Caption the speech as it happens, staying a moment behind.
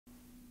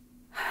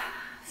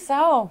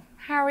So,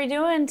 how are we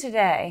doing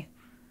today?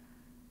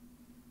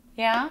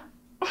 Yeah?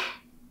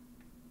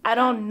 I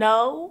don't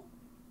know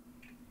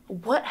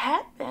what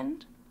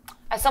happened.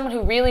 As someone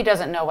who really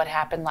doesn't know what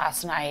happened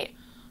last night,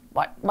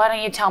 why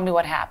don't you tell me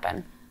what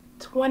happened?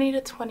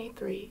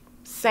 20-23.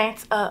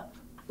 Saints up.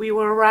 We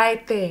were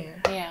right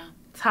there. Yeah.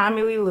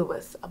 Tommy Lee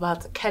Lewis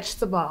about to catch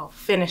the ball,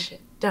 finish it,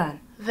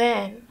 done.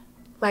 Then,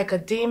 like a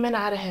demon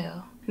out of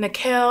hell,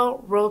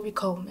 Nikel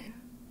Roby-Coleman.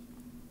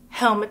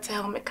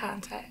 Helmet-to-helmet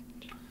contact.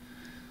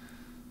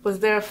 Was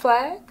there a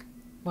flag?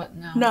 What?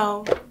 No.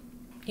 No.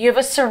 You have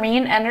a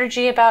serene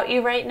energy about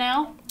you right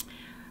now,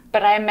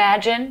 but I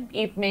imagine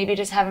you maybe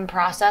just haven't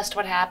processed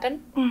what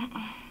happened.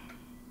 Mm-mm.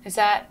 Is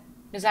that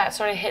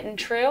sort of hitting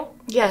true?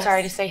 Yes. I'm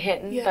sorry to say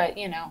hitting, Yeah. but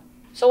you know.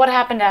 So what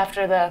happened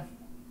after the...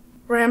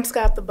 Rams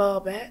got the ball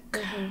back.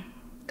 Mm-hmm.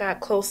 Got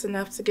close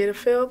enough to get a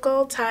field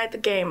goal, tied the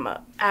game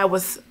up. I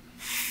was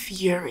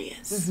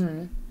furious.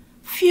 Mm-hmm.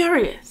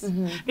 Furious.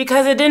 Mm-hmm.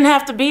 Because it didn't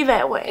have to be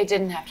that way. It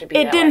didn't have to be that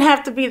way. It didn't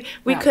have to be.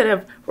 We could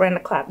have ran the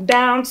clock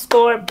down,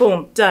 scored,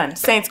 boom, done.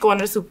 Saints going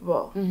to the Super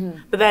Bowl.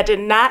 Mm-hmm. But that did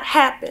not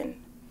happen.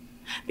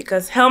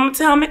 Because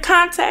helmet-to-helmet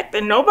contact,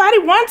 and nobody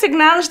wants to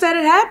acknowledge that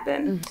it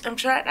happened. I'm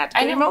trying not to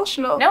get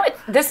emotional. No,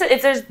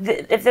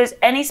 if there's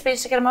any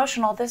space to get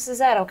emotional, this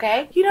is it,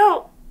 okay? You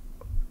know,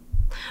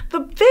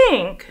 the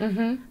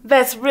thing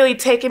that's really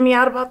taking me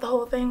out about the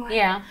whole thing,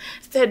 right?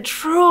 Is that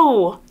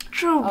Drew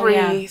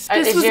Brees,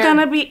 this was going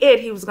to be it.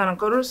 He was going to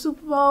go to the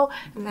Super Bowl,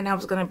 and then that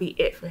was going to be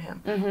it for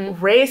him.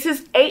 Raise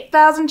his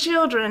 8,000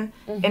 children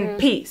in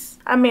peace.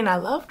 I mean, I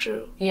love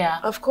Drew. Yeah.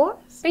 Of course.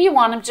 But you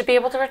want him to be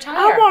able to retire.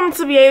 I want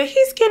him to be able,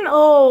 he's getting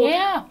old.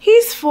 Yeah.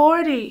 He's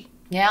 40.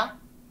 Yeah.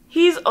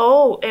 He's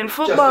old. In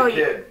football, just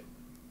a kid.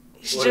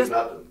 He's just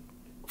nothing.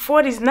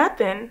 40's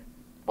nothing.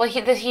 Well,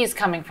 he's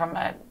coming from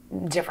a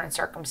different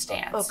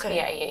circumstance.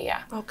 Okay.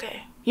 Yeah.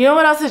 Okay. You know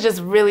what else? It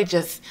just really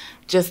just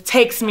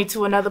takes me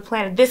to another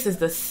planet. This is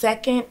the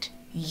second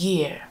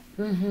year.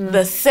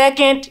 The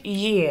second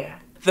year.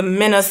 The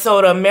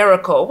Minnesota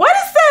Miracle. What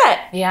is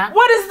that? Yeah.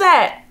 What is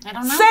that? I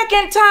don't know.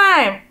 Second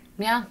time.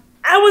 Yeah.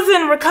 I was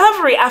in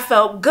recovery. I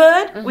felt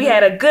good. We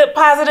had a good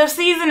positive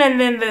season,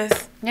 and then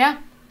this. Yeah.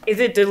 Is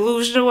it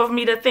delusional of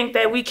me to think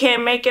that we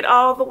can't make it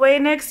all the way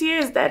next year?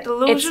 Is that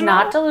delusional? It's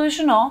not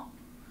delusional.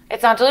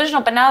 It's not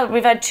delusional, but now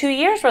we've had 2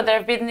 years where there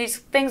have been these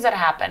things that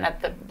happen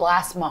at the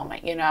last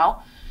moment, you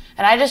know?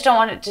 And I just don't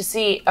want it to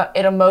see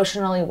it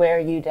emotionally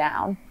wear you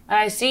down. And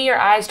I see your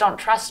eyes don't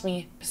trust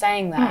me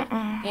saying that.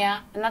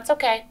 Yeah, and that's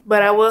okay.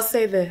 But I will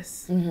say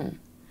this.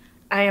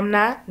 I am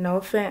not, no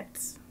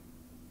offense,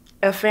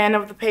 a fan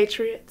of the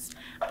Patriots,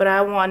 but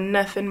I want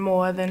nothing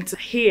more than to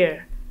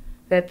hear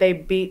that they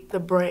beat the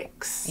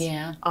brakes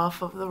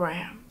off of the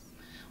Rams.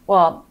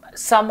 Well,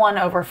 someone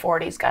over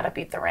 40's got to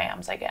beat the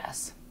Rams, I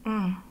guess.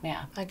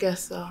 Yeah. I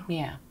guess so.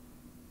 Yeah.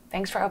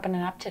 Thanks for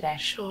opening up today.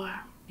 Sure.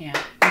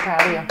 Yeah. I'm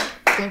proud of you.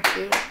 Thank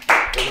you.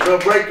 There's a real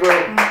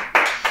breakthrough.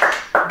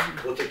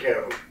 We'll take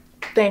care of them.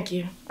 Thank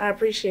you. I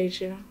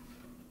appreciate you.